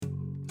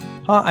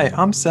Hi,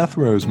 I'm Seth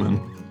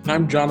Roseman,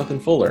 I'm Jonathan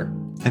Fuller.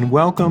 and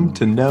welcome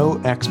to No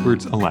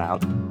Experts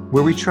Allowed,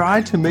 where we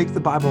try to make the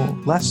Bible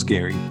less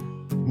scary,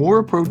 more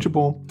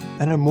approachable,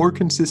 and a more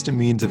consistent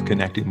means of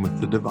connecting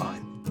with the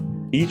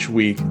divine. Each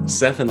week,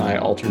 Seth and I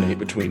alternate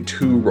between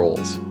two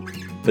roles.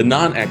 The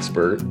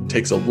non-expert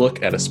takes a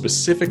look at a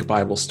specific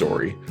Bible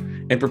story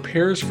and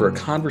prepares for a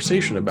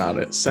conversation about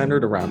it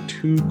centered around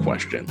two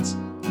questions.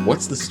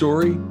 What's the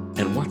story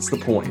and what's the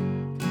point?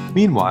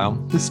 Meanwhile,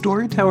 the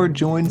storyteller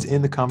joins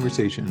in the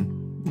conversation,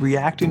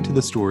 reacting to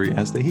the story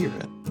as they hear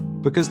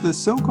it, because the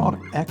so-called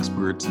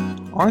experts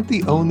aren't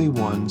the only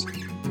ones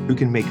who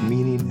can make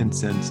meaning and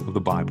sense of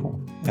the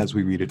Bible as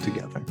we read it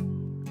together.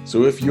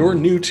 So if you're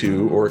new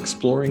to or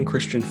exploring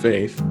Christian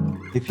faith,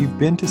 If you've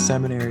been to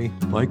seminary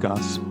like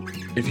us,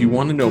 if you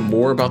want to know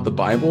more about the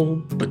Bible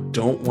but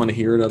don't want to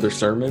hear another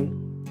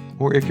sermon,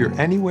 or if you're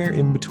anywhere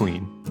in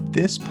between,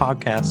 this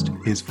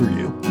podcast is for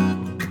you.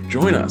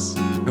 join us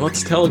and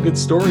let's tell a good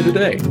story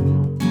today.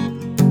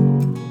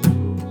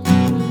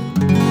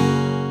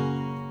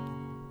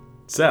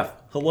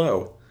 Seth,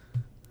 hello.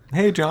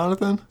 Hey,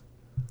 Jonathan.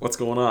 What's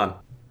going on?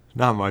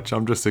 Not much.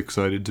 I'm just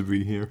excited to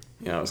be here.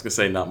 Yeah, I was going to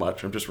say not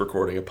much. I'm just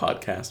recording a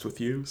podcast with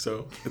you,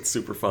 so it's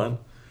super fun.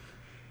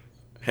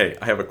 Hey,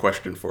 I have a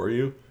question for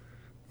you.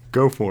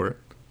 Go for it.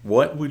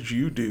 What would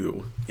you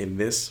do in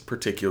this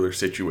particular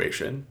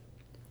situation?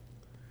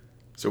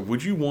 So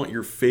would you want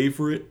your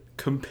favorite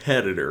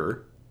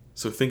competitor,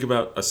 so think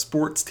about a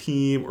sports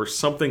team or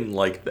something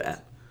like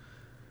that.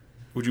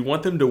 Would you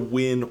want them to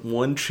win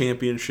one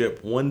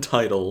championship, one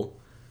title,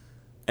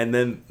 and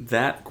then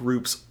that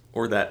group's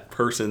or that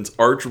person's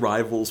arch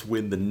rivals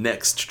win the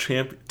next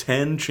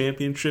 10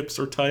 championships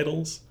or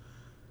titles?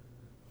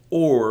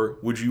 Or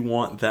would you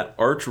want that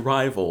arch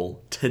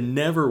rival to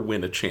never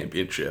win a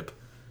championship,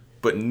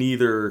 but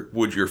neither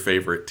would your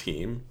favorite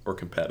team or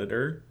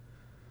competitor?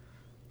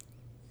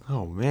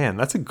 Oh, man,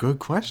 that's a good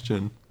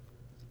question.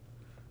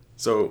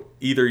 So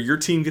either your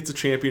team gets a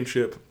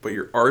championship, but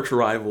your arch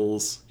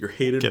rivals, your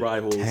hated Get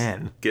rivals,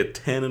 10. get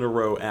 10 in a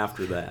row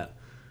after that.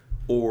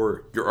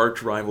 Or your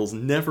arch rivals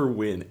never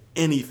win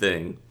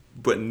anything,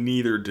 but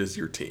neither does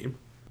your team.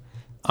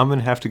 I'm going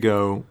to have to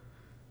go.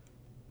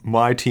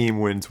 My team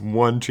wins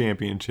one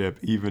championship,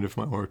 even if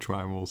my arch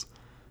rivals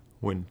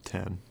win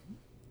 10.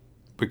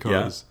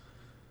 Because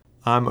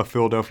I'm a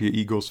Philadelphia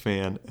Eagles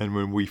fan, and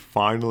when we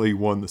finally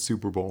won the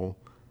Super Bowl,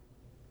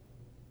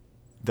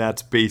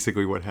 that's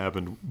basically what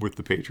happened with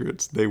the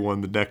Patriots. They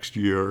won the next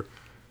year.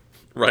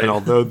 Right. And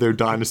although their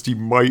dynasty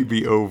might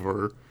be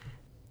over,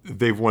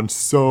 they've won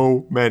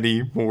so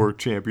many more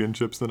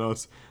championships than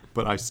us,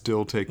 but I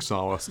still take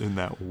solace in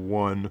that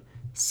one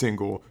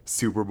single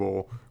Super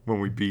Bowl when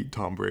we beat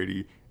Tom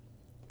Brady,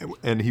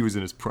 and he was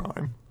in his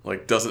prime.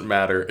 Like, doesn't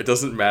matter. It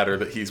doesn't matter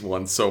that he's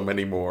won so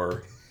many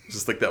more.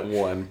 Just like that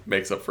one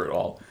makes up for it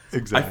all.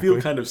 Exactly. I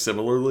feel kind of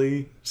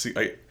similarly. See,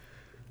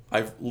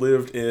 I've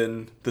lived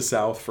in the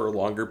South for a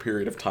longer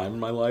period of time in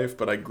my life,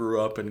 but I grew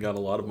up and got a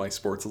lot of my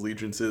sports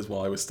allegiances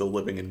while I was still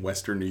living in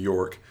Western New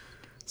York.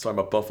 So I'm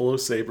a Buffalo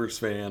Sabres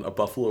fan, a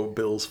Buffalo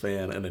Bills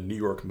fan, and a New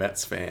York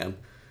Mets fan.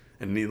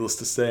 And needless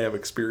to say, I've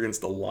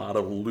experienced a lot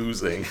of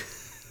losing.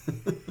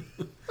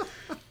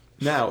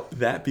 Now,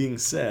 that being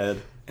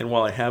said, and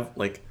while I have,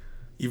 like,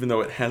 even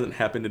though it hasn't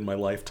happened in my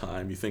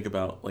lifetime, you think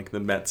about, like, the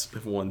Mets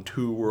have won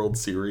 2 World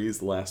Series,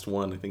 the last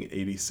one, I think, in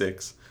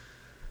 86.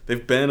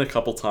 They've been a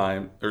couple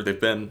times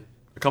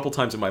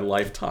in my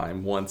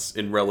lifetime, once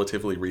in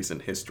relatively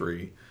recent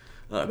history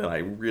that I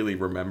really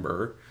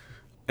remember.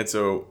 And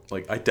so,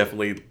 like, I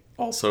definitely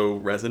also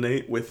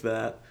resonate with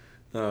that.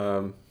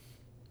 The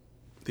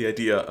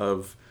idea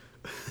of,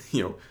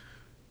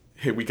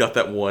 hey, we got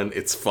that one,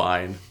 it's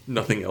fine,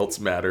 nothing else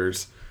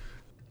matters.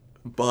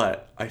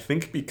 But I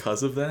think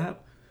because of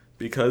that,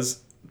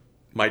 because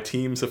my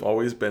teams have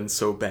always been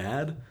so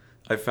bad,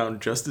 I've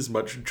found just as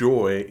much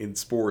joy in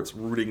sports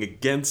rooting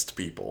against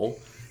people.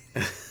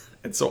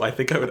 And so I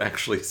think I would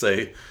actually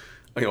say,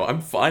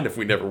 I'm fine if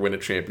we never win a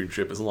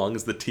championship as long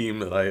as the team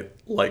that I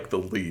like the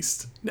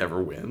least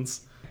never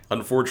wins.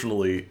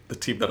 Unfortunately, the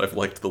team that I've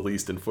liked the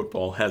least in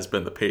football has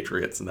been the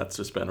Patriots, and that's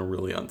just been a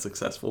really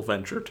unsuccessful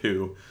venture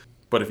too.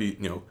 But if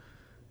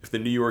the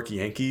New York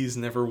Yankees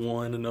never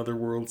won another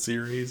World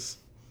Series,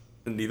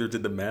 and neither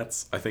did the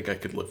Mets, I think I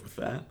could live with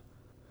that.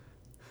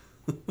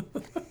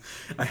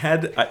 I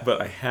had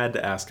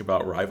to ask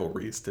about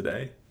rivalries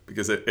today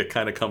because it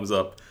kind of comes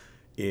up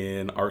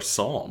in our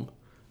psalm.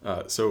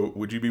 So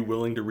would you be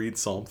willing to read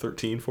Psalm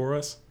 13 for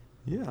us?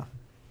 Yeah.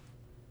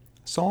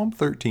 Psalm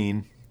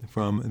 13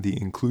 from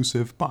the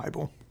Inclusive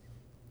Bible.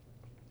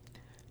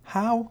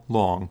 How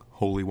long,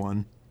 Holy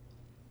One,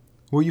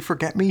 will you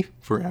forget me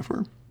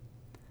forever?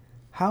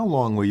 How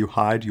long will you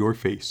hide your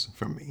face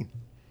from me?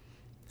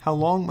 How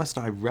long must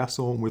I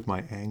wrestle with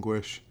my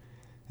anguish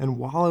and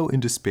wallow in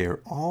despair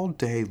all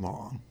day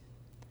long?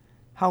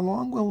 How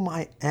long will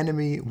my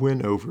enemy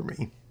win over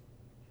me?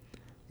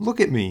 Look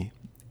at me,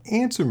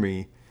 answer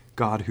me,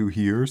 God who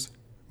hears,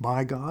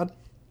 my God.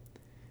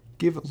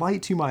 Give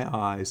light to my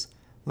eyes,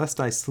 lest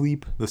I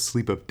sleep the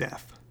sleep of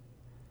death.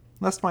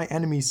 lest my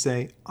enemies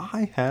say,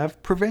 I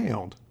have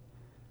prevailed,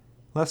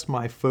 lest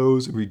my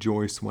foes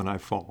rejoice when I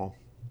fall.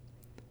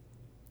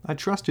 I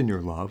trust in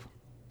your love.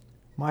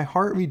 My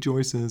heart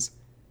rejoices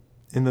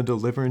in the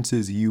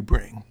deliverances you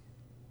bring.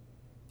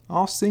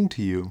 I'll sing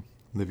to you,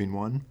 living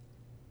one,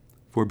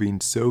 for being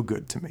so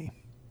good to me.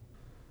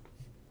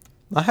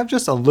 I have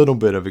just a little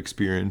bit of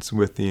experience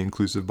with the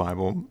Inclusive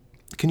Bible.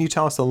 Can you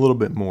tell us a little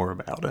bit more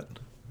about it?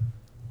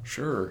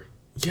 Sure.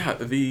 Yeah,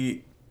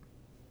 the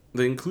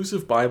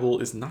Inclusive Bible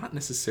is not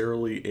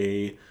necessarily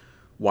a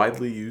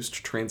widely used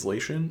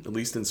translation, at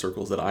least in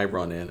circles that I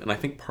run in, and I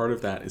think part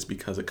of that is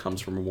because it comes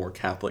from a more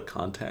Catholic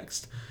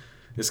context.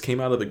 This came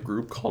out of the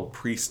group called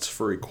Priests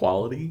for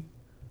Equality,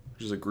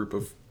 which is a group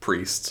of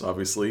priests,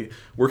 obviously,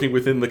 working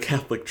within the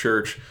Catholic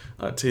Church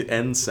to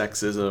end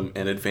sexism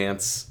and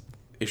advance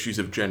issues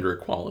of gender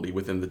equality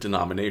within the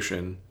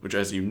denomination, which,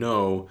 as you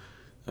know,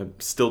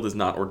 still does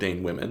not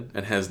ordain women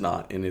and has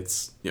not in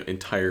its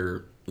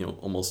entire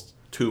almost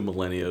 2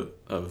 millennia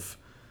of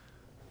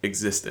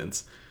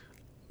existence.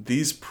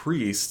 These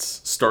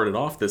priests started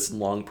off this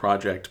long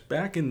project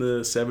back in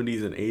the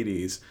 70s and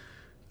 80s,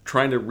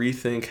 trying to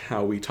rethink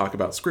how we talk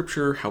about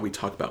Scripture, how we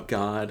talk about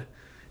God,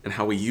 and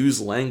how we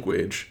use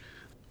language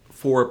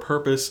for a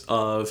purpose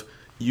of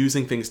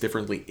using things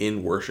differently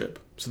in worship.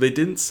 So they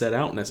didn't set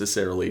out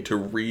necessarily to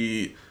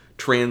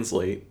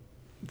retranslate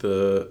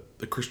the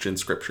Christian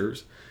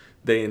scriptures.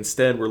 They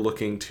instead were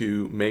looking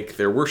to make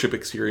their worship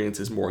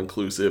experiences more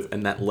inclusive,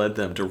 and that led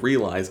them to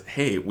realize,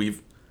 hey,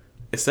 we've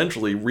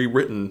essentially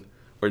rewritten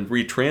or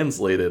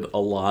retranslated a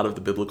lot of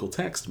the biblical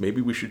text.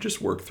 Maybe we should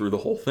just work through the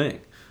whole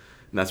thing.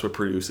 And that's what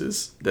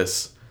produces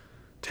this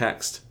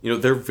text.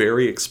 They're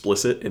very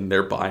explicit in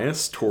their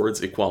bias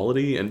towards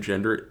equality and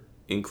gender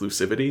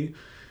inclusivity.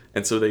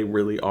 And so they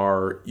really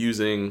are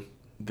using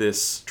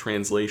this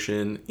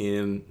translation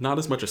in not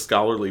as much a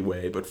scholarly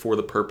way, but for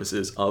the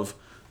purposes of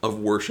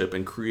worship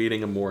and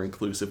creating a more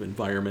inclusive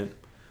environment.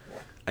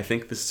 I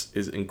think this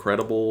is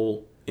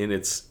incredible in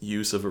its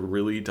use of a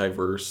really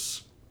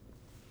diverse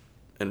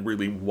and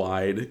really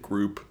wide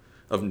group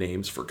of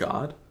names for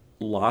God.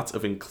 Lots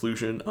of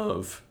inclusion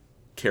of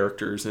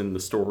characters in the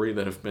story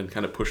that have been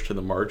kind of pushed to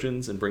the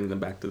margins and bring them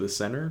back to the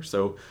center.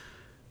 So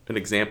an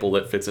example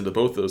that fits into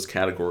both those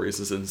categories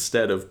is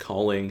instead of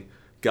calling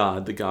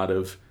God the God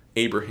of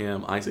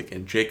Abraham, Isaac,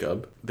 and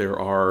Jacob, there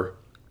are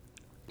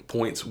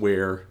points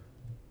where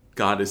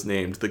God is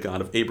named the God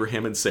of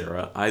Abraham and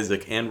Sarah,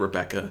 Isaac and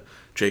Rebekah,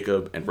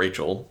 Jacob and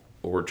Rachel,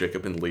 or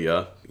Jacob and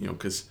Leah,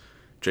 because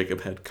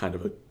Jacob had kind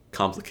of a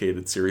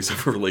complicated series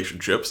of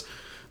relationships.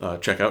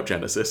 Check out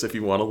Genesis if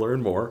you want to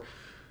learn more.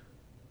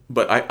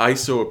 But I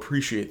so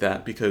appreciate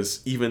that,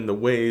 because even the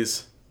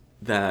ways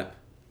that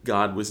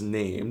God was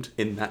named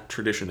in that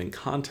tradition and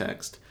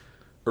context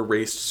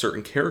erased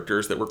certain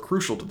characters that were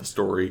crucial to the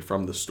story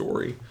from the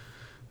story.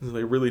 And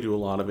they really do a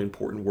lot of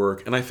important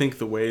work. And I think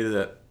the way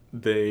that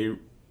they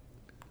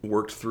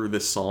worked through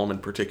this psalm in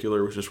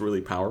particular was just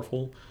really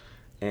powerful.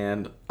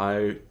 And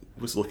I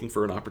was looking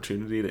for an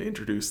opportunity to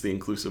introduce the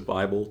Inclusive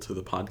Bible to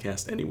the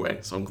podcast anyway,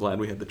 so I'm glad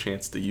we had the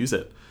chance to use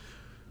it.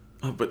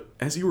 But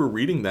as you were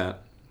reading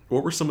that,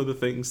 what were some of the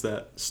things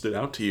that stood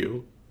out to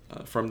you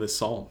from this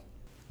psalm?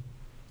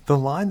 The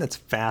line that's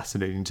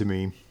fascinating to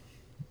me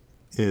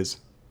is,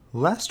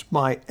 lest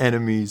my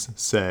enemies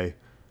say,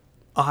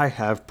 I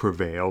have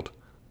prevailed,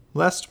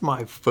 lest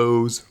my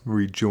foes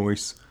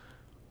rejoice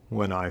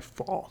when I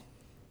fall.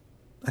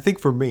 I think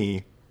for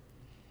me,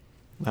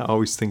 I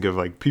always think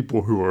of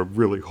people who are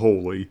really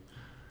holy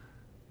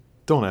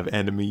don't have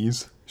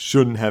enemies,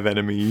 shouldn't have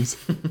enemies,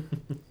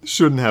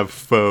 shouldn't have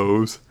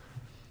foes.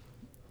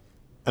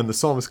 And the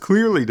psalmist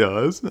clearly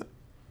does.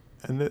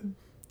 And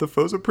the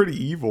foes are pretty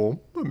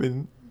evil. I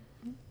mean,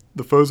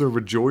 the foes are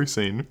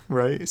rejoicing,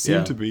 right?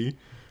 Seem to be.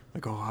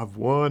 Oh, I've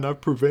won,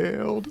 I've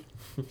prevailed.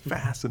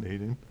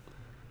 Fascinating.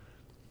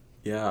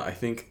 Yeah, I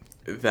think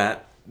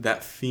that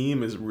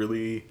theme is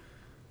really,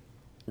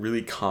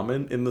 really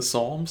common in the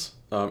Psalms.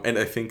 And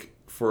I think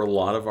for a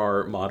lot of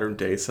our modern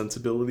day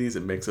sensibilities,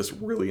 it makes us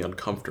really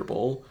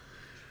uncomfortable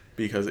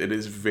because it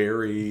is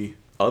very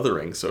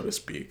othering, so to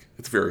speak.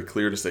 It's very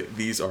clear to say,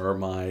 these are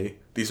my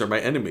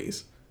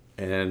enemies,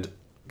 and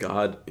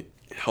God,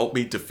 help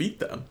me defeat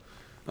them.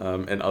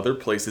 And other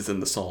places in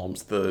the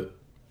Psalms, the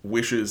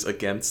wishes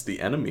against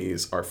the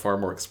enemies are far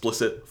more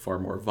explicit, far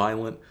more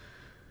violent.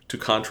 To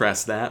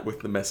contrast that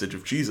with the message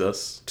of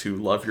Jesus, to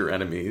love your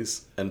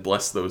enemies and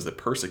bless those that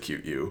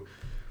persecute you,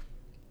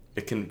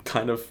 it can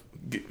kind of,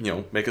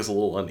 make us a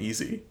little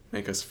uneasy,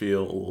 make us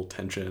feel a little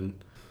tension.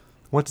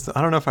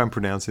 I don't know if I'm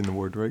pronouncing the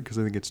word right, because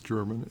I think it's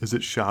German. Is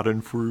it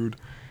Schadenfreude,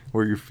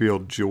 where you feel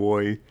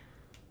joy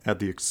at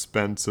the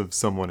expense of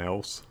someone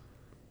else?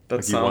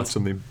 That sounds...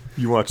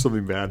 you watch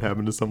something bad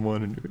happen to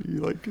someone, and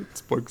you it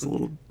sparks a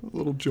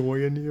little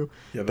joy in you.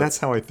 Yeah, that's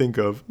how I think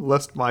of,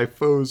 lest my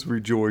foes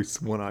rejoice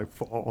when I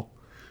fall.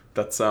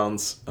 That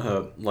sounds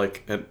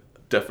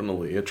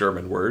definitely a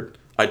German word.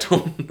 I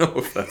don't know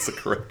if that's the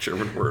correct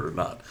German word or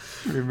not.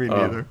 Me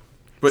neither.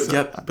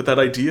 But but that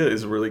idea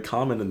is really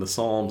common in the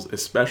Psalms,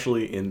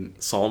 especially in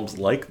Psalms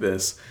like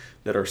this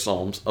that are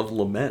Psalms of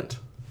lament.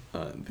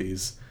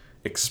 These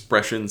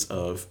expressions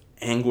of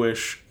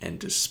anguish and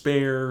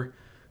despair,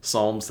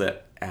 Psalms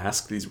that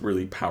ask these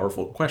really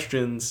powerful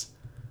questions,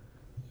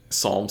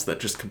 Psalms that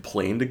just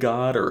complain to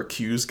God or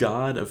accuse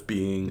God of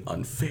being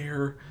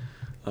unfair,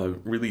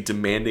 really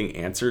demanding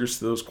answers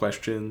to those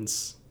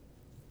questions.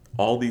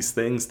 All these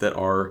things that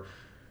are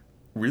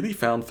really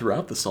found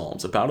throughout the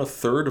Psalms. About a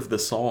third of the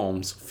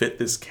Psalms fit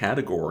this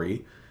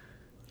category,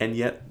 and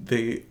yet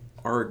they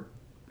are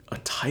a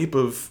type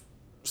of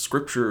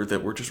scripture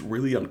that we're just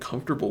really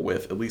uncomfortable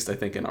with, at least I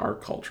think in our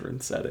culture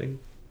and setting.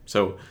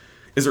 So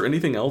is there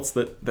anything else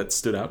that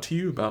stood out to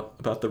you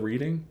about the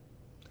reading?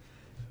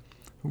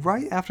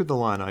 Right after the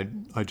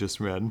line I just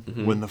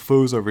read, when the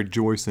foes are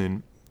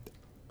rejoicing,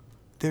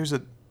 there's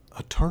a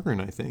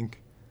turn, I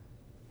think.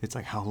 It's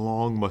like, how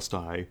long must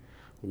I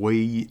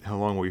wait? How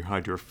long will you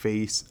hide your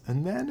face?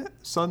 And then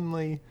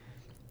suddenly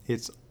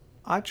it's,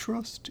 I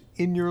trust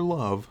in your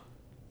love.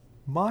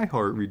 My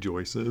heart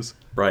rejoices.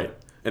 Right.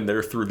 And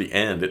there through the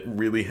end, it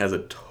really has a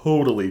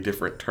totally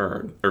different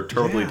turn, or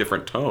totally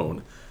different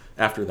tone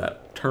after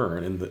that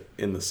turn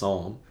in the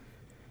psalm.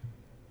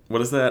 What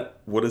does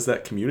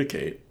that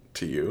communicate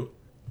to you?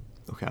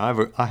 Okay,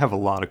 I have a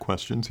lot of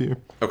questions here.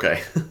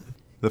 Okay.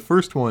 The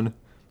first one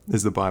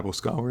is the Bible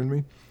scholar in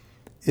me.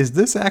 Is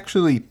this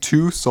actually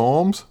 2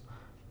 psalms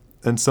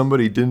and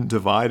somebody didn't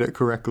divide it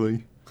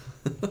correctly?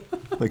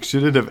 Like,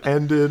 should it have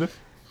ended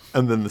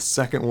and then the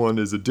second one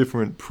is a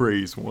different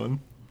praise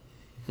one?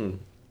 And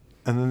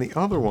then the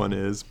other one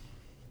is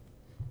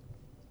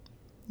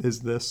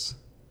the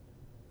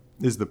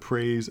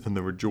praise and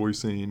the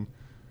rejoicing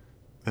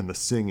and the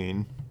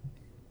singing,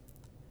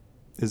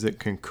 is it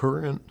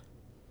concurrent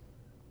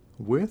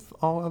with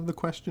all of the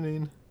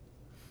questioning?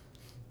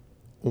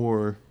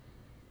 Or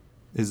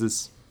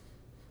is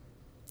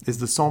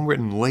the psalm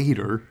written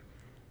later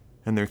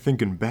and they're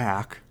thinking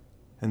back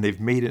and they've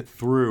made it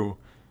through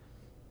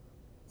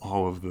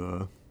all of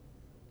the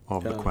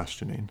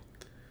questioning?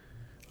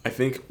 I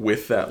think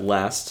with that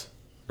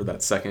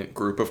second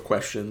group of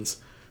questions,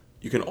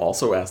 you can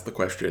also ask the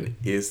question,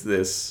 is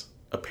this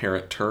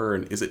apparent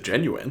turn, is it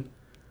genuine?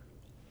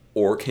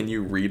 Or can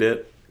you read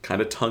it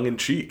kind of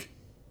tongue-in-cheek?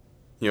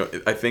 You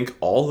know, I think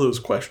all those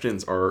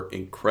questions are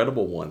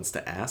incredible ones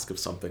to ask of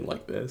something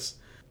like this.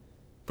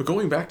 But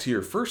going back to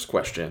your first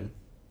question,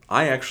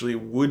 I actually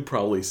would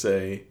probably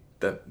say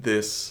that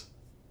this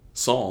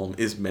psalm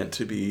is meant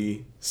to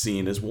be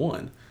seen as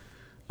one.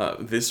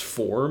 This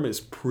form is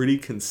pretty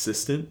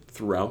consistent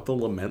throughout the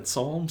lament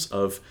psalms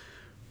of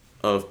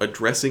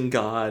addressing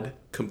God,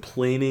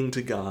 complaining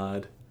to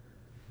God,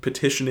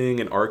 petitioning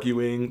and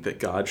arguing that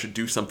God should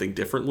do something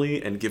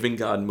differently, and giving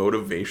God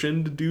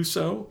motivation to do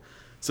so.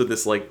 So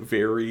this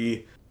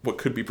very, what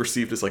could be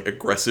perceived as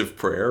aggressive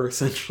prayer,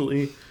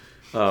 essentially.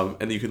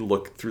 And you can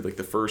look through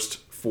the first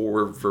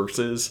 4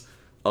 verses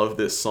of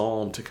this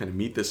psalm to kind of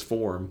meet this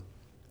form.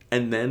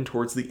 And then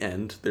towards the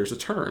end, there's a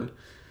turn.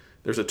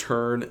 There's a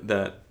turn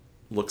that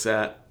looks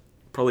at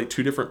probably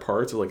 2 different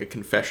parts of a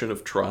confession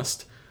of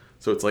trust.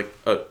 So it's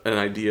an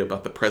idea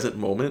about the present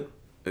moment.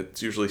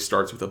 It usually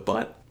starts with a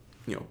but.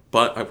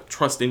 But I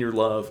trust in your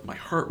love. My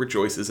heart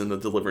rejoices in the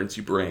deliverance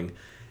you bring.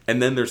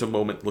 And then there's a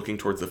moment looking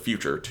towards the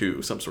future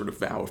too, some sort of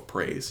vow of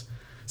praise.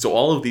 So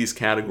all of these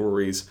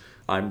categories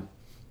I'm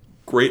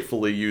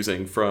gratefully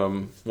using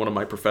from one of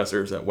my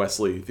professors at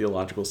Wesley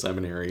Theological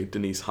Seminary,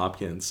 Denise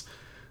Hopkins.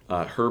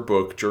 Her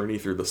book, Journey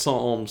Through the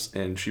Psalms,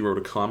 and she wrote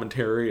a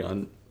commentary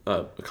on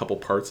a couple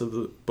parts of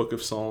the book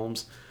of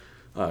Psalms.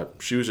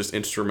 She was just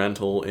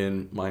instrumental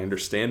in my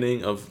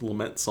understanding of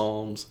lament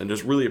psalms and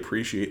just really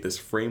appreciate this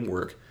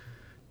framework.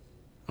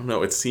 I don't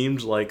know, it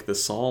seems like the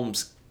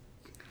Psalms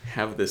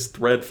have this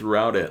thread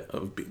throughout it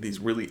of these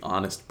really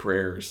honest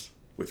prayers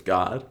with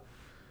God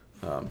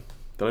that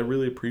I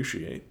really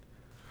appreciate.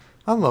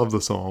 I love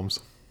the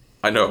Psalms.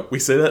 I know, we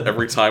say that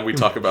every time we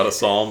talk about a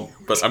psalm,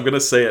 but I'm going to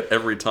say it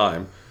every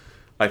time.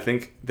 I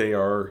think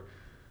they're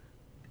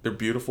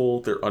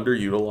beautiful, they're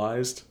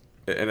underutilized,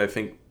 and I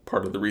think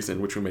part of the reason,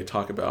 which we may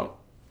talk about,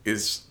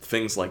 is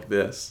things like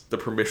this, the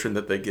permission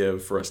that they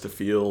give for us to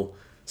feel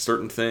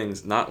certain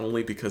things, not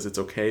only because it's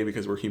okay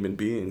because we're human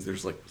beings.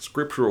 There's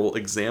scriptural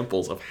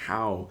examples of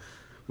how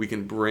we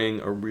can bring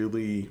a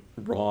really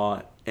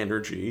raw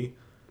energy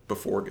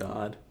before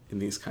God in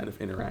these kind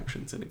of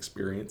interactions and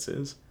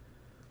experiences.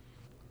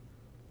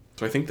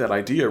 So I think that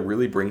idea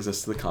really brings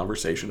us to the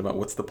conversation about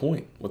what's the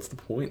point? What's the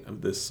point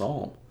of this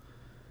psalm?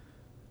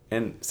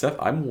 And Seth,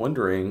 I'm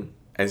wondering,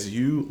 as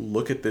you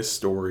look at this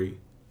story,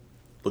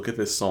 look at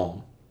this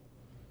psalm,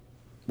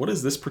 what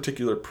does this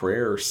particular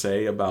prayer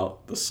say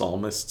about the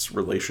psalmist's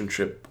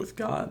relationship with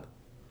God?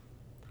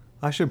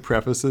 I should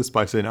preface this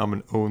by saying I'm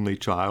an only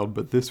child,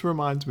 but this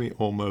reminds me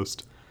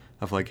almost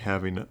of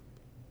having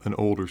an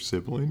older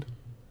sibling.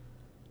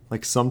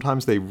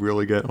 Sometimes they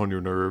really get on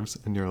your nerves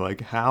and you're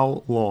like,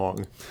 how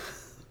long?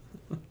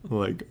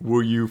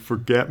 Will you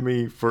forget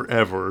me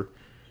forever?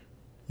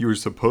 You were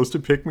supposed to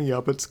pick me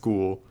up at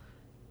school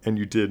and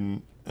you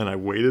didn't. and I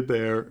waited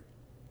there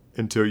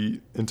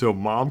until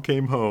mom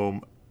came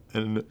home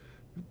and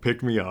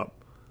picked me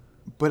up.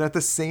 But at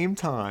the same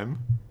time,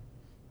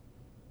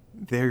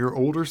 they're your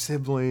older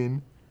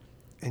sibling,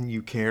 and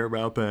you care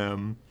about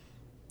them,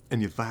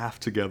 and you laugh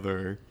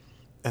together.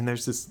 And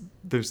there's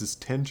this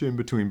tension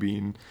between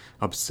being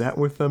upset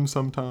with them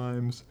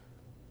sometimes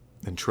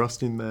and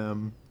trusting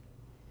them.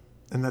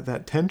 And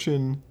that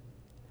tension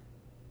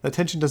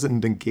doesn't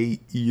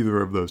negate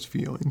either of those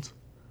feelings.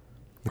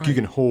 Like, you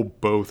can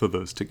hold both of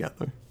those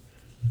together.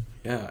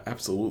 Yeah,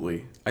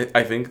 absolutely.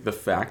 I think the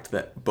fact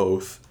that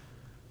both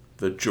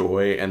the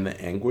joy and the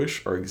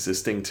anguish are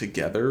existing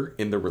together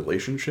in the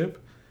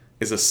relationship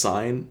is a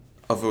sign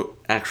of an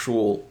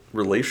actual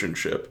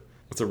relationship.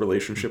 It's a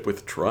relationship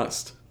with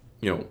trust.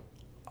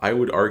 I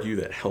would argue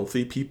that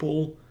healthy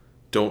people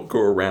don't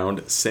go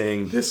around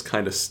saying this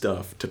kind of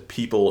stuff to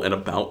people and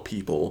about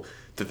people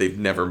that they've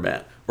never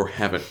met or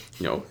haven't,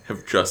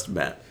 have just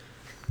met.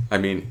 I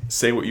mean,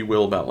 say what you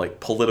will about like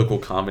political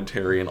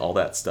commentary and all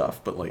that stuff,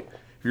 but like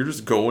if you're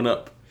just going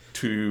up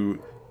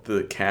to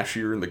the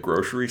cashier in the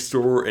grocery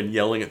store and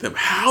yelling at them,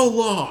 "How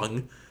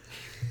long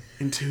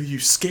until you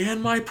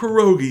scan my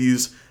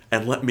pierogies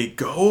and let me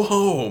go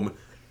home?"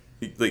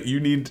 Like, you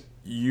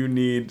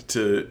need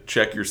to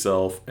check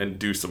yourself and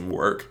do some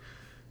work,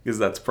 because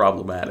that's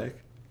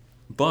problematic.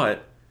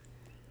 But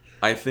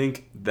I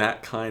think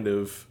that kind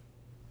of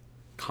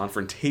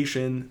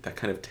confrontation, that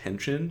kind of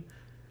tension,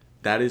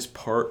 that is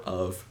part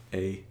of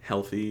a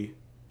healthy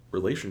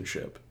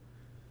relationship.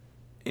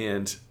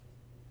 And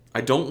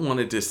I don't want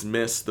to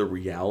dismiss the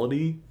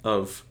reality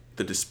of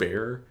the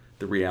despair,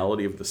 the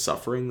reality of the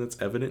suffering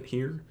that's evident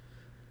here.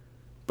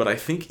 But I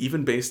think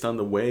even based on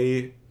the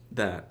way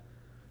that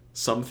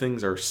some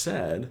things are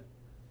said,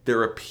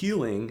 they're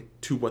appealing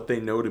to what they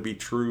know to be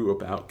true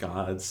about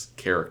God's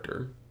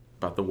character,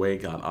 about the way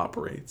God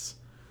operates.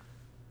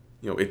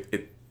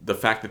 The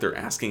fact that they're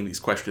asking these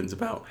questions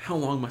about how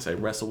long must I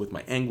wrestle with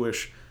my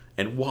anguish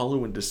and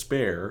wallow in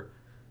despair,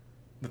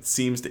 that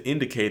seems to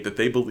indicate that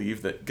they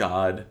believe that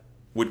God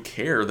would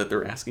care that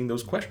they're asking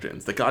those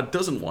questions, that God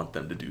doesn't want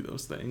them to do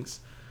those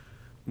things.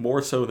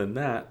 More so than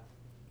that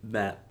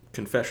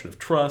confession of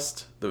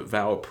trust, the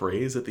vow of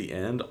praise at the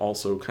end,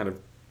 also kind of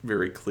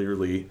very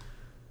clearly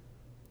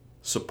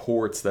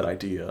supports that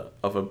idea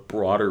of a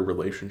broader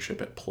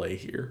relationship at play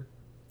here.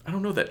 I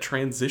don't know, that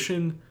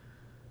transition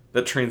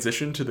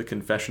to the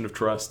confession of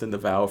trust and the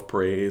vow of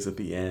praise at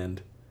the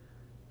end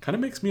kind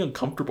of makes me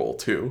uncomfortable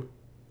too.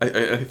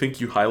 I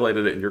think you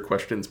highlighted it in your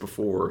questions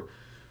before,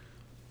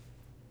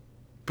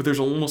 but there's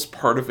almost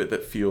part of it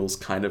that feels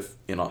kind of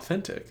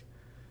inauthentic.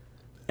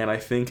 And I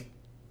think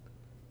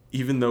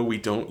even though we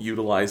don't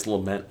utilize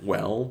lament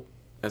well,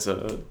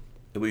 at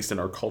least in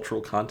our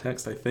cultural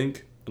context, I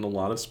think in a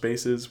lot of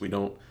spaces we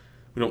don't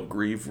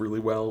grieve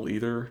really well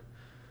either.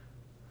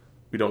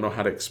 We don't know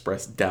how to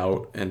express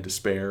doubt and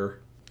despair.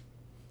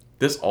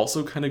 This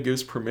also kind of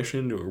gives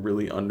permission to a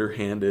really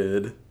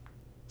underhanded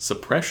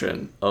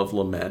suppression of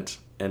lament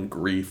and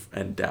grief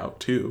and doubt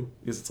too.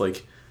 Because it's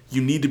like,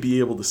 you need to be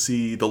able to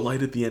see the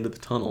light at the end of the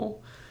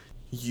tunnel.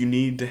 You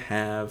need to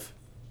have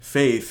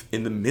faith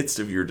in the midst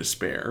of your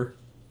despair.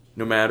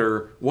 No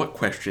matter what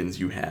questions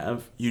you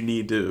have, you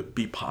need to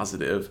be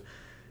positive.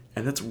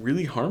 And that's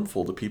really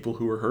harmful to people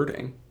who are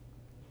hurting.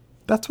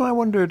 That's why I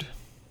wondered,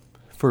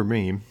 for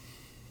me,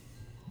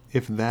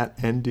 if that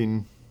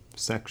ending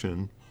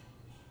section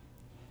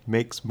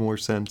makes more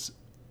sense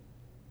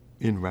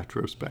in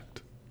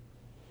retrospect.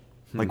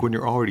 Like, when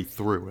you're already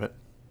through it,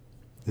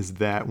 is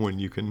that when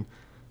you can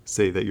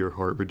say that your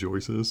heart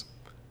rejoices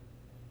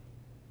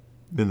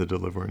in the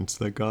deliverance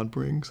that God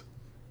brings,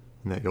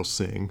 and that you'll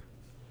sing?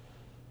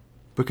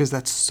 Because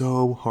that's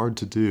so hard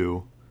to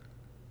do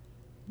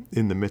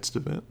in the midst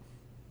of it.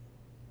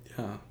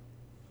 Yeah.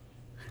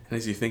 And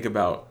as you think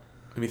about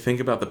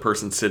the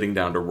person sitting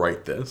down to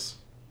write this,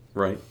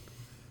 right?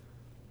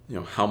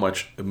 How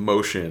much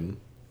emotion,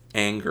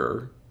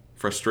 anger,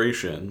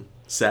 frustration,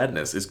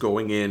 sadness is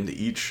going into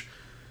each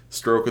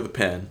stroke of the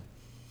pen.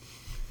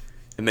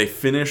 And they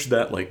finish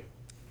that, like,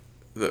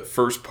 the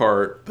first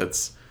part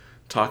that's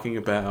talking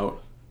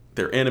about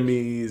their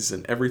enemies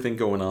and everything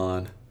going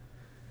on.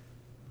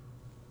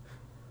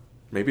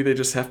 Maybe they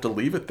just have to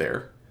leave it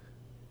there.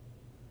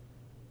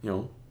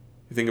 You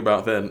think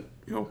about then,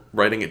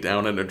 writing it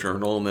down in a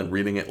journal and then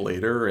reading it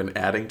later and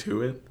adding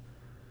to it.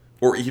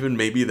 Or even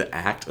maybe the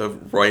act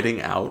of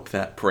writing out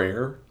that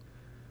prayer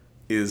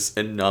is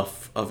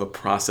enough of a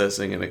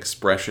processing and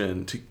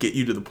expression to get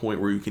you to the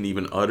point where you can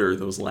even utter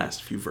those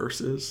last few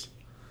verses.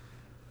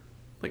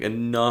 Like,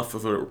 enough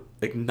of an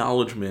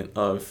acknowledgement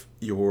of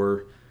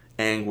your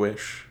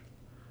anguish,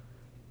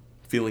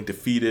 feeling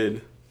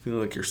defeated, feeling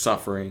like you're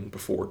suffering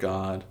before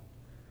God.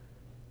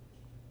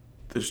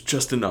 There's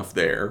just enough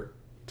there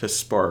to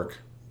spark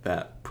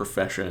that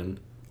profession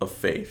of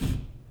faith.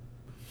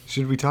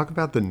 Should we talk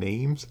about the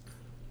names?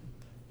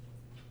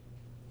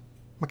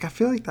 Like, I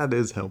feel like that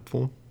is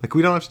helpful. Like,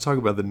 we don't have to talk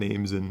about the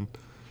names in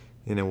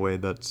a way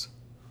that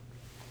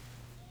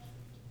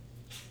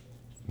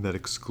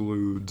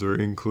excludes or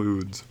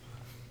includes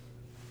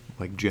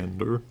like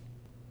gender.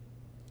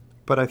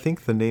 But I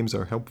think the names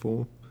are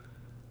helpful.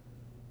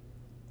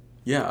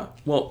 Yeah.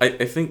 Well,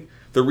 I think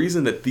the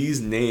reason that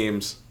these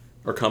names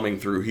are coming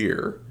through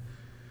here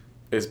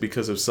is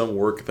because of some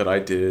work that I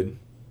did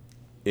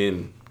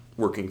in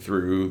working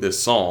through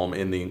this psalm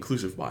in the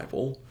Inclusive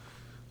Bible.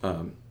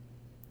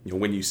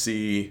 When you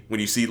see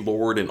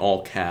Lord in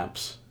all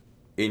caps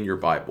in your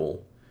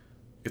Bible,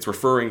 it's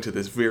referring to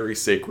this very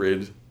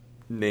sacred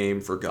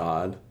name for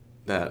God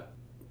that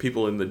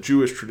people in the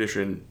Jewish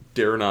tradition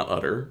dare not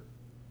utter.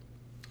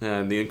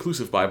 And the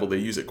Inclusive Bible, they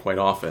use it quite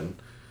often.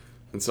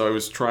 And so I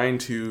was trying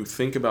to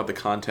think about the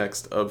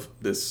context of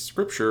this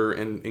scripture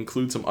and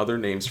include some other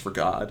names for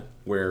God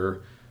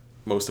where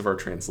most of our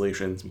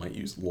translations might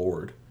use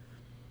Lord.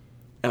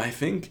 And I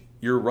think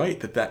you're right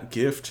that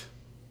gift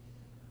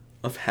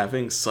of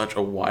having such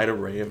a wide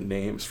array of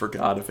names for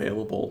God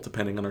available,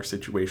 depending on our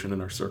situation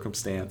and our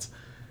circumstance,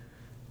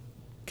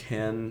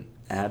 can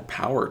add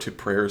power to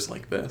prayers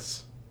like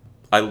this.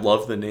 I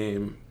love the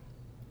name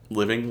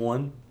Living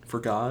One for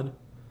God.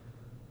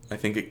 I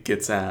think it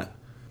gets at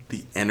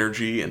the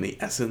energy and the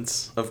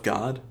essence of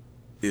God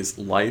is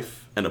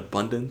life and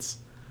abundance.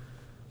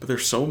 But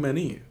there's so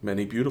many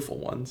beautiful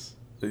ones.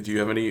 Do you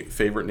have any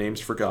favorite names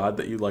for God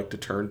that you like to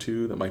turn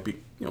to that might be,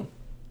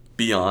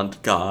 beyond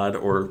God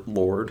or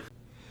Lord?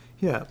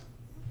 Yeah,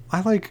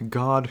 I like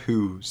God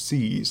who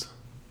sees.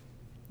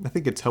 I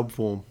think it's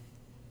helpful.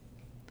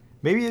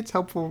 Maybe it's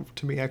helpful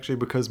to me actually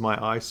because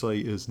my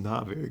eyesight is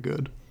not very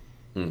good.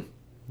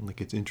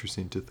 Like it's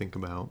interesting to think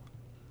about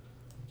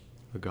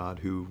a God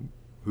who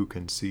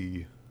can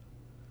see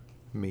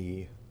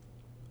me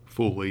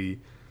fully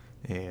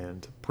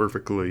and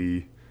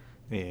perfectly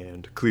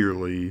and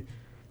clearly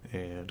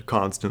and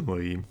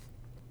constantly.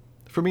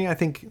 For me, I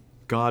think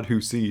God who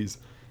sees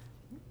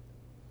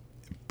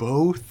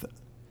both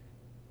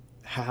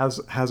has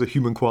a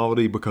human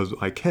quality because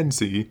I can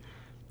see,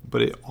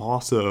 but it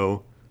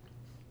also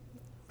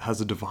has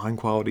a divine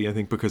quality, I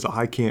think, because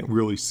I can't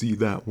really see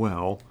that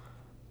well,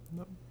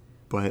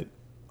 but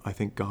I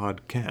think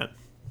God can.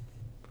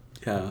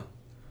 Yeah.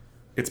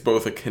 It's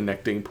both a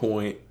connecting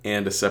point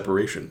and a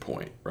separation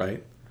point,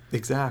 right?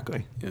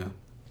 Exactly. Yeah.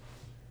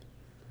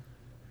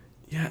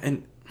 Yeah,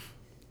 and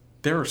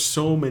there are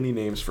so many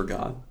names for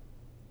God.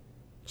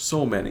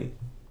 So many.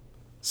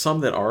 Some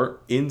that are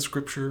in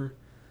Scripture,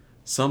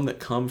 some that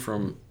come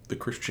from the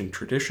Christian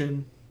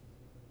tradition,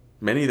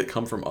 many that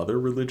come from other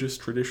religious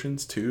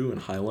traditions too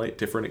and highlight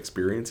different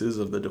experiences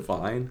of the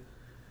divine.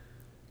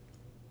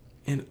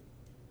 And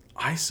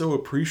I so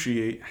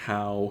appreciate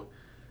how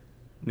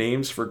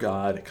names for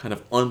God kind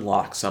of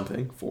unlock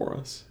something for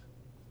us.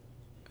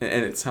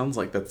 And it sounds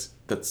like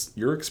that's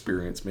your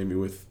experience maybe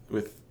with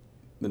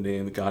the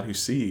name the God who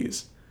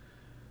sees.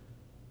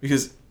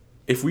 Because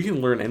if we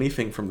can learn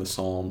anything from the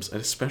Psalms,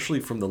 and especially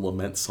from the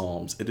lament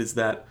Psalms, it is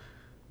that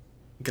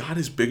God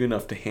is big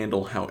enough to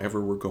handle however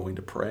we're going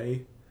to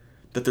pray,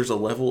 that there's a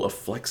level of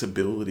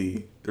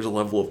flexibility, there's a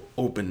level of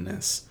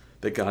openness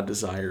that God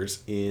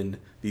desires in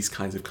these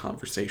kinds of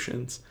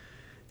conversations.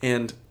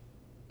 And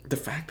the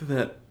fact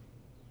that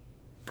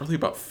probably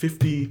about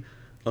 50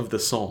 of the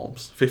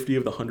Psalms, 50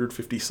 of the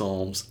 150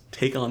 Psalms,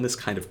 take on this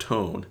kind of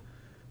tone.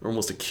 They're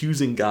almost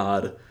accusing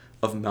God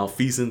of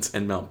malfeasance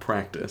and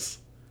malpractice.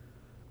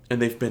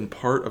 And they've been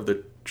part of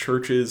the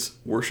church's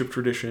worship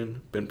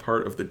tradition, been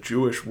part of the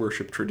Jewish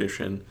worship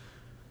tradition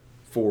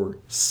for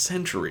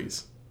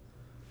centuries.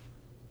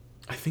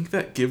 I think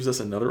that gives us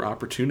another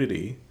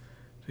opportunity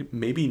to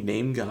maybe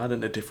name God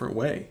in a different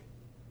way.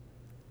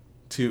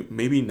 To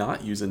maybe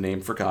not use a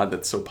name for God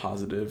that's so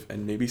positive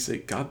and maybe say,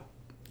 God,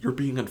 you're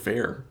being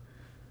unfair.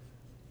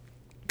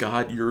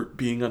 God, you're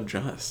being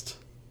unjust.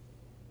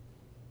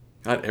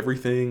 God,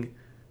 everything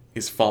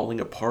is falling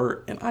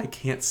apart and I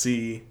can't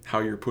see how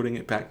you're putting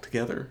it back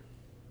together.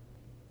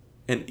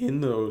 And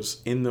in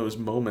those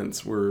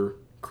moments, we're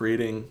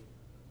creating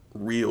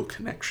real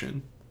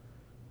connection.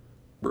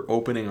 We're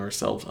opening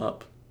ourselves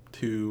up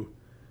to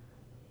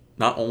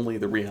not only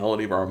the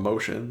reality of our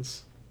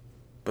emotions,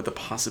 but the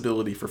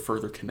possibility for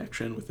further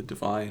connection with the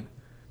divine.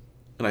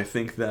 And I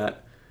think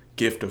that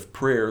gift of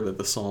prayer that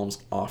the Psalms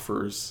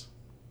offers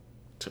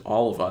to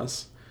all of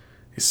us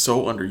is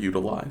so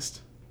underutilized.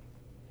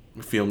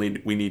 We feel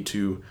we need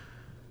to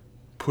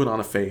put on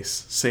a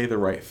face, say the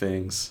right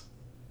things.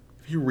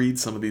 If you read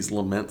some of these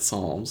lament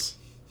Psalms,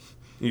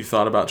 you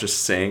thought about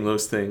just saying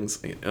those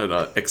things in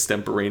an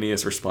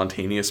extemporaneous or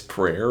spontaneous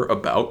prayer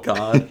about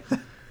God,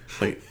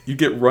 like you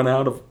get run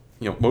out of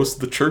most of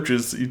the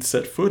churches you'd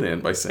set foot in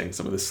by saying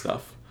some of this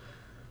stuff.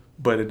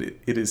 But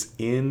it is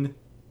in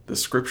the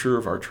scripture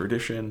of our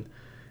tradition,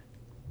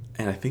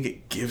 and I think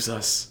it gives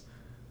us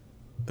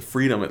the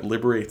freedom, it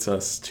liberates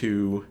us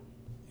to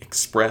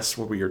express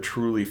what we are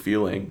truly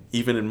feeling,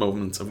 even in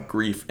moments of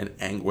grief and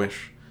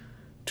anguish,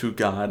 to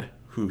God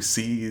who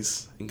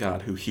sees and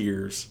God who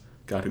hears,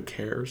 God who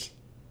cares.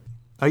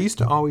 I used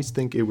to always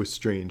think it was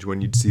strange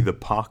when you'd see the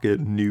pocket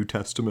New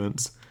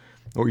Testaments,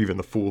 or even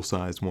the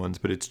full-size ones,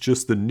 but it's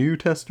just the New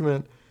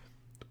Testament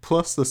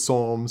plus the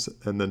Psalms,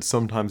 and then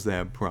sometimes they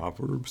have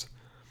Proverbs.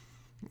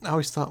 I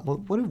always thought, well,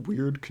 what a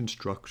weird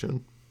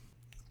construction.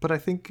 But I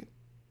think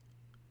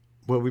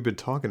what we've been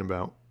talking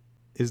about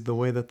is the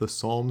way that the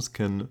Psalms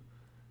can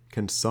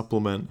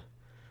supplement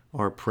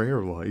our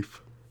prayer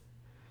life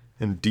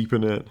and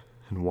deepen it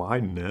and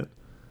widen it.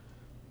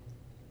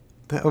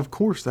 That, of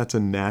course, that's a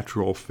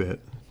natural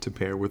fit to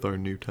pair with our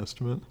New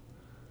Testament.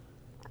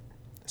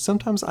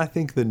 Sometimes I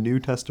think the New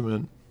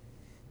Testament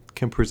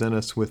can present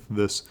us with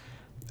this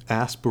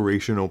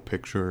aspirational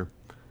picture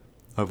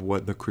of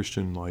what the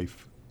Christian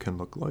life can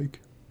look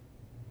like.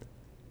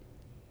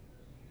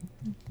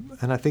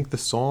 And I think the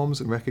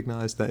Psalms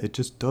recognize that it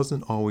just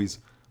doesn't always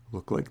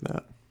look like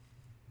that.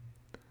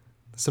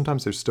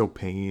 Sometimes there's still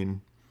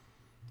pain,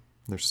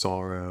 there's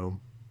sorrow,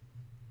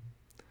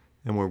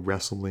 and we're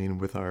wrestling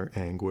with our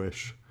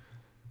anguish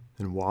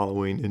and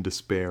wallowing in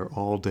despair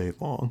all day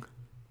long.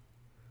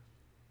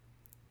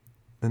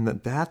 And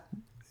that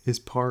is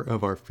part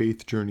of our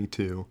faith journey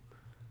too.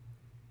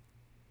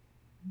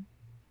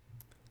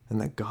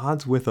 And that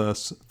God's with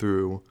us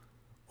through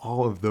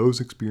all of those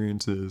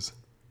experiences,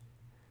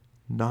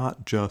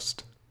 not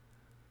just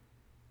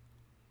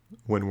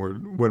when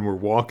we're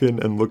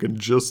walking and looking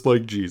just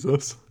like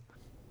Jesus.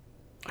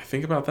 I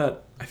think about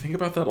that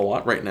a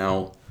lot right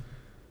now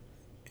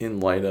in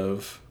light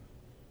of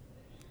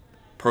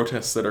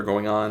protests that are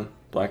going on,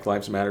 Black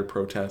Lives Matter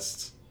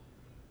protests,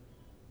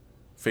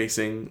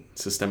 facing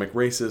systemic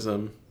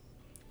racism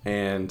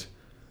and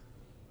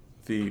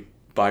the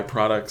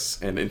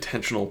byproducts and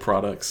intentional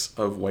products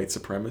of white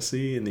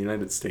supremacy in the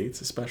United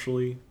States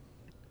especially.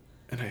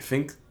 And I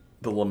think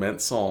the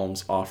Lament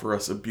Psalms offer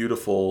us a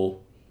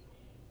beautiful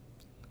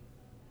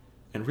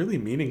and really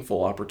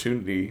meaningful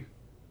opportunity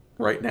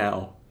right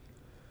now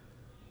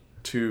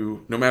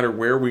to, no matter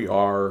where we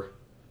are,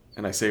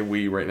 and I say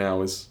we right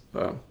now as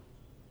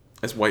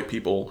white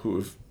people who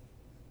have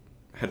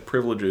had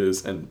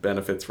privileges and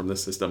benefits from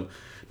this system,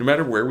 no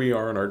matter where we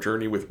are in our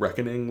journey with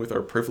reckoning with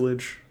our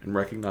privilege and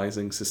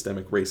recognizing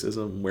systemic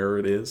racism, where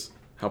it is,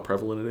 how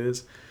prevalent it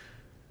is,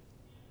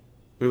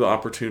 we have the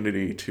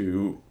opportunity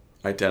to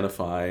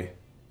identify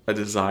a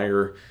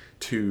desire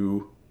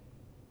to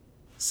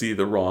see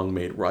the wrong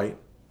made right.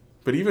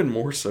 But even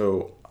more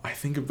so, I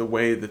think of the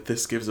way that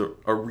this gives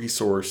a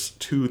resource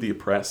to the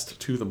oppressed,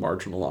 to the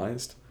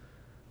marginalized,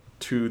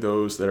 to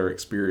those that are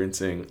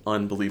experiencing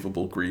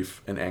unbelievable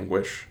grief and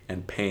anguish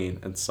and pain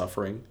and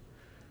suffering.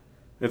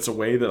 It's a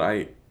way that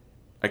I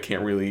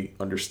can't really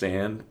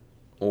understand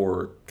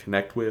or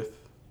connect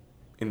with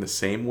in the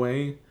same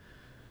way,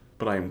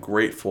 but I am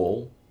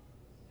grateful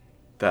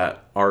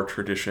that our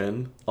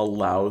tradition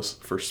allows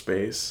for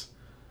space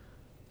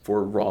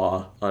for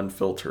raw,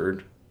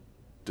 unfiltered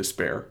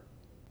despair.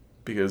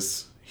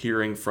 Because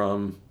hearing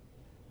from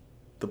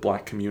the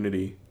Black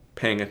community,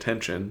 paying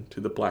attention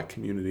to the Black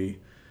community,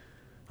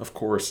 of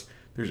course,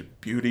 there's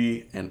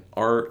beauty and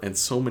art and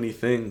so many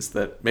things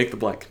that make the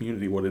Black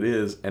community what it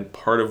is, and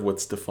part of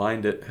what's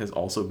defined it has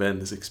also been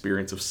this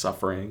experience of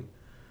suffering.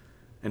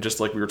 And just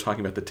like we were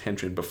talking about the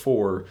tension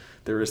before,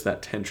 there is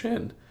that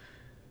tension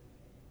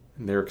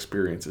in their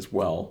experience as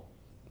well.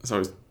 As I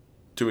was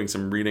doing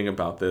some reading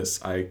about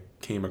this, I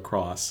came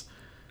across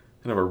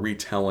kind of a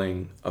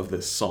retelling of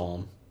this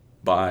psalm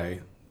by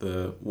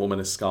the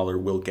womanist scholar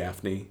Will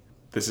Gaffney.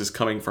 This is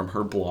coming from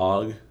her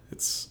blog.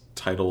 It's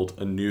titled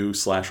A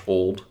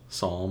New/Old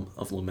Psalm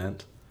of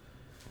Lament.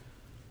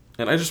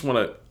 And I just want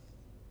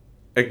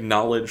to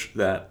acknowledge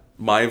that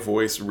my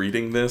voice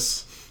reading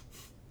this,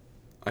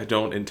 I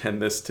don't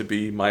intend this to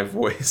be my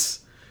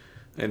voice.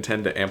 I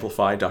intend to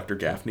amplify Dr.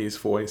 Gaffney's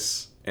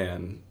voice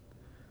and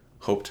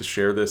hope to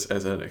share this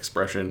as an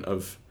expression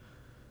of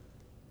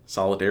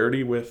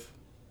solidarity with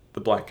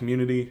the Black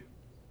community.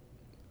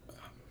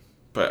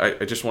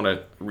 But I just want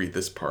to read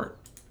this part.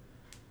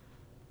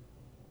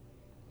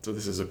 So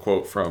this is a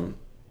quote from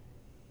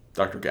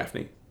Dr.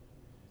 Gaffney. It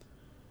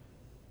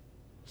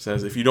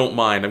says, "If you don't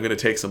mind, I'm going to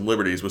take some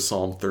liberties with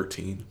Psalm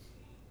 13.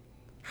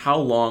 How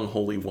long,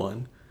 Holy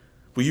One,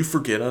 will you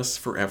forget us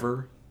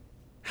forever?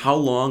 How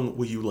long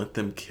will you let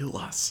them kill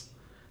us?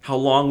 How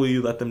long will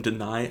you let them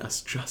deny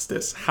us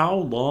justice? How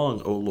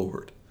long, O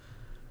Lord?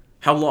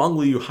 How long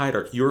will you hide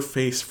your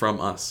face from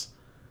us,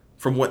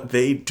 from what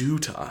they do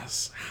to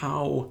us?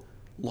 How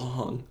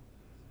long?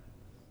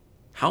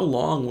 How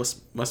long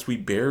must we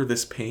bear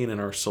this pain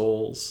in our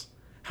souls?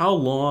 How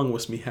long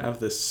must we have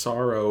this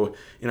sorrow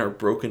in our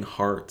broken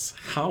hearts?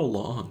 How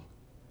long?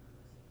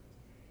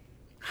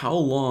 How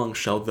long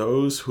shall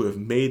those who have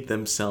made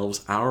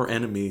themselves our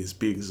enemies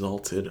be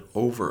exalted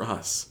over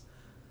us?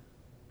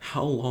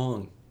 How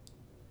long?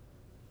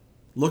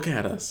 Look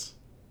at us.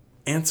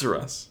 Answer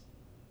us.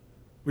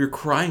 We are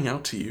crying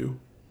out to you.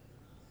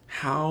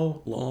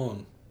 How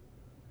long?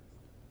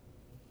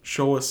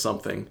 Show us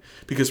something,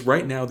 because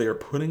right now they are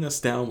putting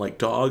us down like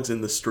dogs in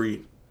the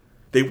street.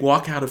 They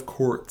walk out of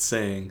court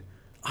saying,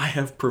 I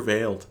have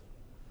prevailed.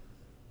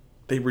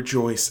 They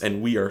rejoice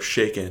and we are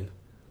shaken.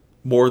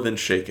 More than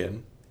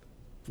shaken.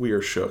 We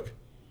are shook.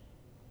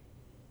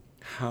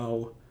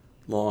 How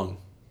long?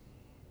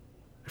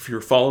 If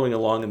you're following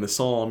along in the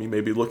psalm, you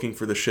may be looking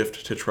for the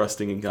shift to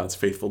trusting in God's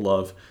faithful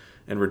love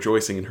and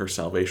rejoicing in her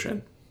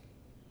salvation.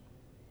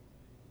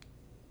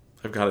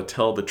 I've got to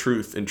tell the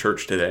truth in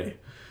church today.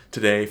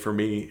 Today, for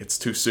me, it's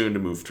too soon to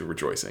move to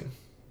rejoicing.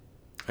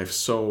 I have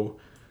so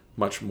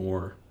much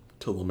more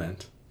to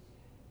lament.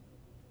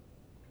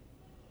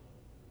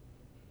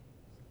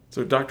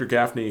 So Dr.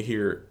 Gaffney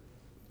here,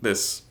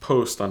 this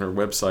post on her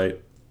website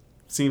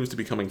seems to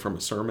be coming from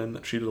a sermon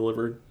that she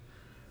delivered.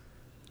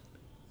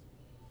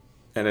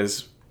 And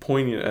as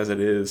poignant as it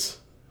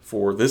is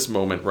for this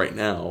moment right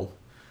now,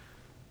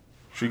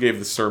 she gave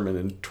the sermon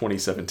in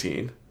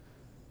 2017.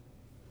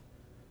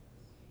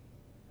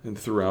 And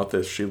throughout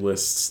this, she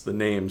lists the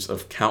names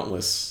of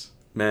countless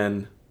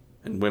men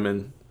and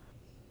women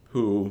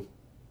who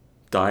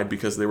died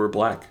because they were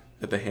black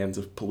at the hands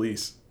of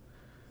police.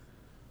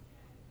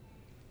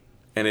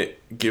 And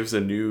it gives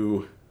a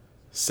new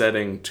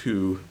setting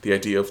to the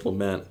idea of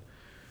lament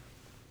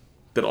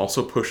that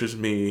also pushes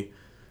me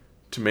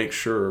to make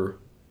sure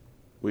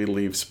we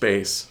leave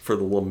space for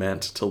the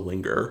lament to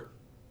linger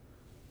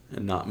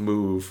and not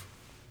move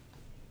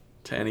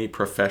to any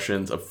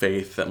professions of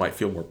faith that might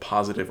feel more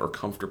positive or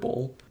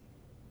comfortable.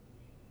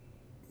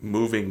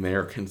 Moving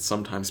there can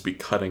sometimes be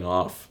cutting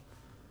off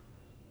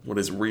what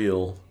is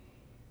real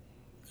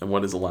and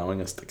what is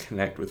allowing us to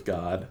connect with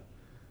God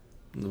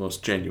in the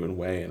most genuine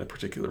way in a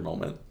particular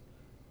moment.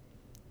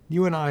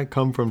 You and I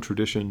come from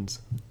traditions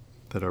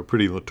that are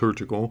pretty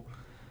liturgical,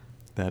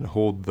 that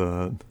hold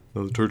the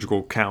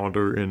liturgical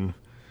calendar in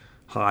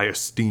high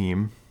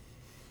esteem.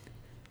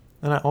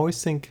 And I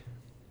always think,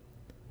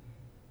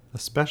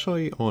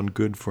 especially on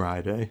Good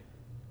Friday,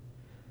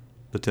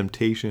 the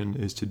temptation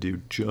is to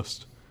do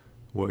just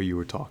what you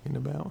were talking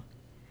about.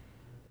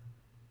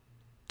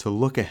 To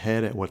look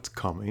ahead at what's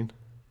coming.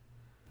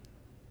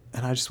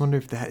 And I just wonder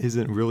if that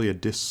isn't really a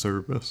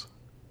disservice.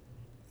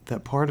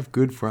 That part of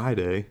Good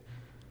Friday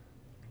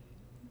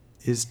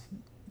is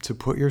to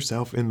put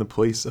yourself in the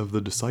place of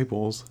the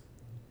disciples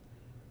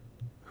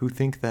who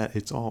think that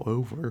it's all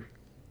over.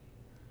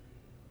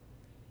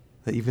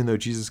 That even though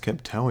Jesus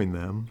kept telling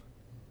them,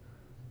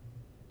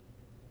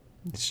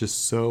 it's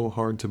just so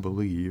hard to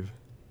believe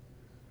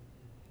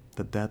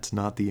that that's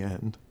not the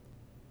end.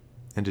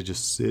 And to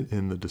just sit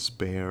in the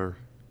despair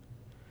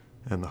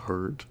and the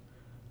hurt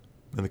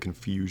and the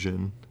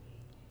confusion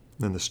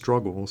and the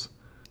struggles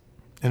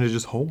and to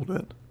just hold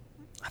it.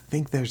 I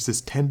think there's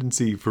this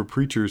tendency for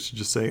preachers to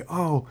just say,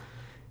 oh,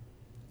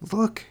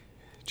 look,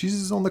 Jesus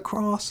is on the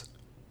cross,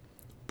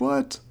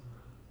 but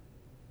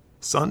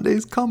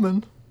Sunday's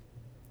coming.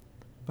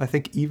 I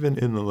think even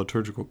in the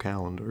liturgical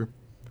calendar,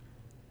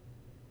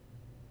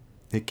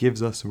 it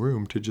gives us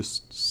room to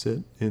just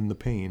sit in the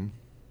pain.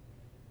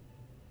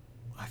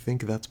 I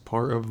think that's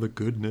part of the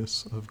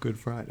goodness of Good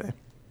Friday.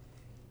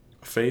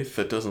 A faith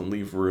that doesn't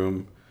leave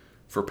room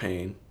for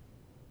pain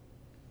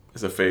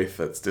is a faith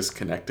that's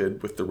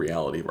disconnected with the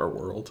reality of our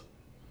world.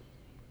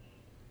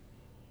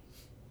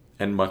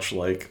 And much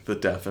like the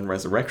death and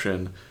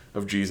resurrection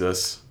of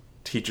Jesus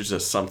teaches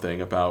us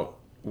something about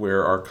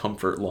where our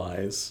comfort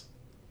lies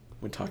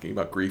when talking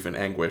about grief and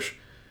anguish,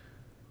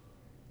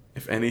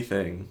 if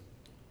anything,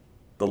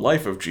 the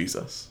life of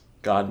Jesus,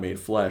 God made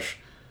flesh,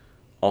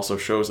 also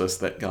shows us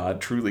that God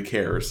truly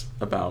cares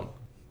about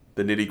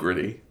the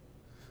nitty-gritty,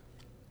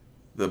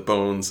 the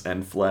bones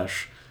and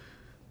flesh,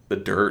 the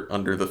dirt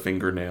under the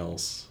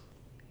fingernails,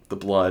 the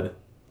blood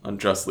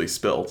unjustly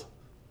spilled.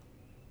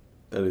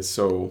 That is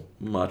so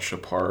much a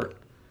part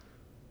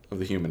of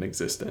the human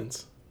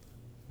existence.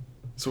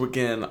 So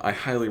again, I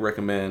highly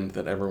recommend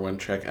that everyone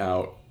check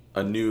out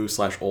a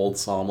new/old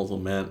Psalm of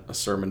Lament, a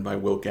sermon by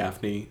Will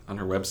Gaffney on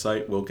her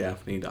website,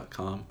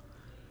 willgaffney.com,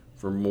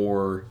 for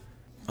more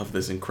of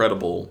this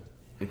incredible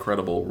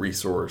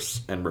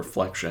resource and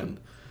reflection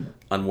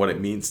on what it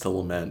means to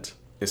lament,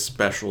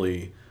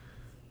 especially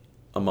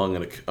among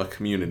a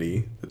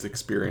community that's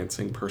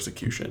experiencing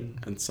persecution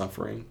and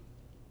suffering.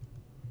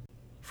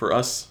 For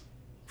us,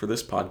 for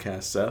this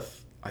podcast,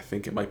 Seth, I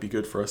think it might be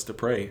good for us to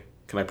pray.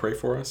 Can I pray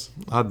for us?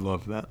 I'd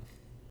love that.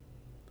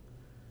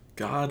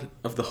 God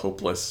of the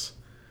hopeless,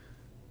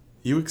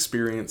 you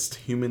experienced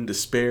human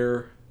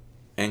despair,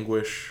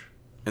 anguish,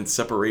 and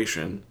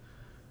separation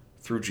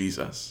through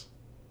Jesus.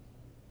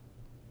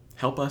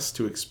 Help us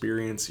to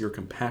experience your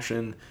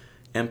compassion,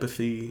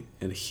 empathy,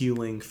 and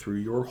healing through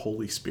your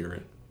Holy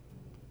Spirit.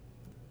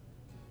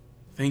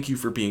 Thank you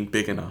for being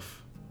big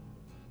enough,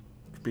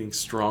 for being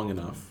strong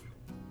enough,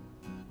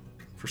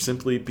 for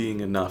simply being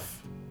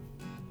enough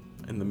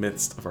in the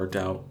midst of our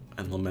doubt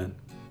and lament.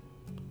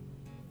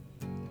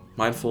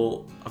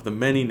 Mindful of the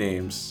many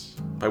names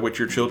by which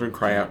your children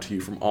cry out to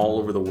you from all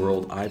over the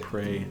world, I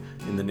pray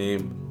in the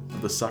name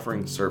of the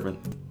suffering servant,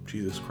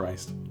 Jesus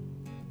Christ.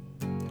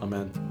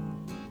 Amen.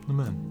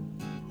 Amen.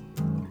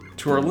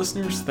 To our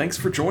listeners, thanks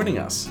for joining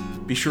us.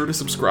 Be sure to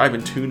subscribe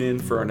and tune in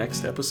for our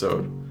next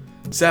episode.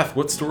 Seth,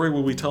 what story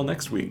will we tell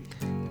next week?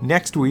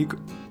 Next week,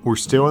 we're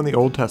still in the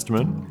Old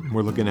Testament.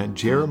 We're looking at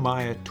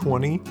Jeremiah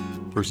 20,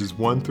 verses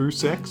 1 through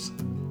 6.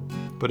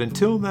 But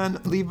until then,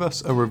 leave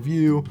us a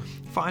review,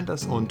 find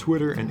us on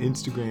Twitter and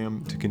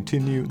Instagram to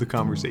continue the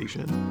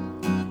conversation.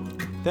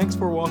 Thanks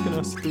for walking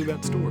us through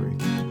that story.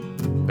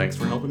 Thanks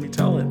for helping me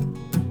tell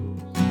it.